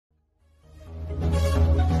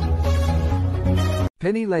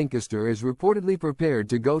Penny Lancaster is reportedly prepared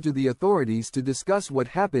to go to the authorities to discuss what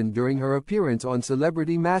happened during her appearance on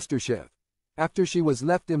Celebrity MasterChef, after she was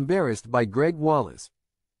left embarrassed by Gregg Wallace.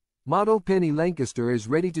 Model Penny Lancaster is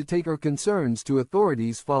ready to take her concerns to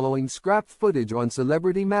authorities following scrapped footage on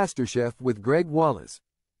Celebrity MasterChef with Gregg Wallace.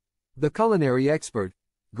 The culinary expert,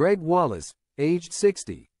 Gregg Wallace, aged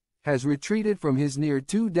 60, has retreated from his near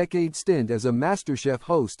two-decade stint as a MasterChef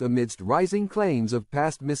host amidst rising claims of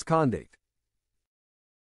past misconduct.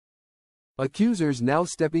 Accusers now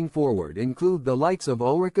stepping forward include the likes of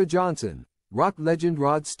Ulrika Jonsson, rock legend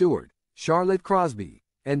Rod Stewart, Charlotte Crosby,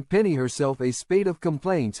 and Penny herself. A spate of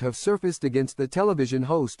complaints have surfaced against the television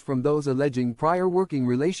host from those alleging prior working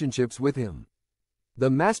relationships with him. The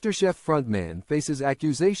MasterChef frontman faces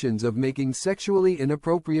accusations of making sexually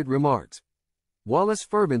inappropriate remarks. Wallace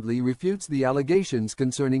fervently refutes the allegations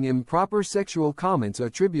concerning improper sexual comments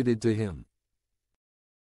attributed to him.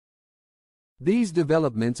 These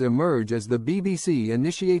developments emerge as the BBC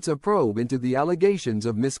initiates a probe into the allegations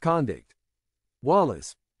of misconduct.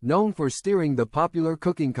 Wallace, known for steering the popular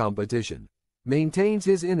cooking competition, maintains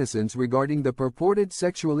his innocence regarding the purported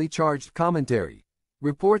sexually charged commentary,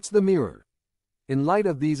 reports The Mirror. In light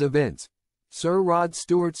of these events, Sir Rod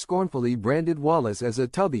Stewart scornfully branded Wallace as a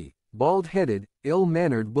tubby, bald-headed,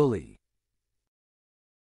 ill-mannered bully.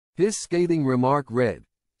 His scathing remark read,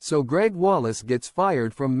 "So Gregg Wallace gets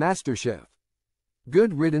fired from MasterChef.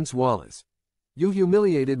 Good riddance, Wallace. You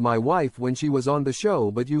humiliated my wife when she was on the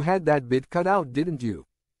show, but you had that bit cut out, didn't you?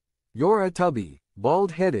 You're a tubby,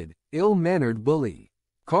 bald-headed, ill-mannered bully.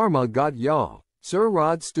 Karma got ya." Sir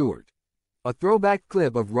Rod Stewart. A throwback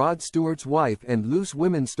clip of Rod Stewart's wife and Loose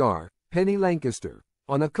Women star, Penny Lancaster,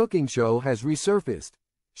 on a cooking show has resurfaced,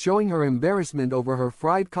 showing her embarrassment over her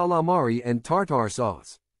fried calamari and tartar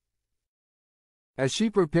sauce. As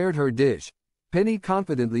she prepared her dish, Penny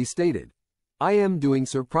confidently stated, "I am doing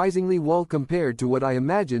surprisingly well compared to what I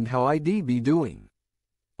imagined how I'd be doing.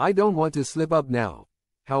 I don't want to slip up now."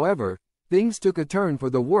 However, things took a turn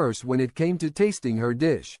for the worse when it came to tasting her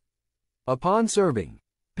dish. Upon serving,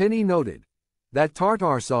 Penny noted, "That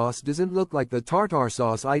tartar sauce doesn't look like the tartar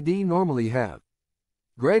sauce I'd normally have."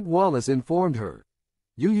 Gregg Wallace informed her,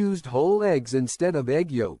 "You used whole eggs instead of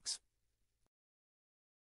egg yolks."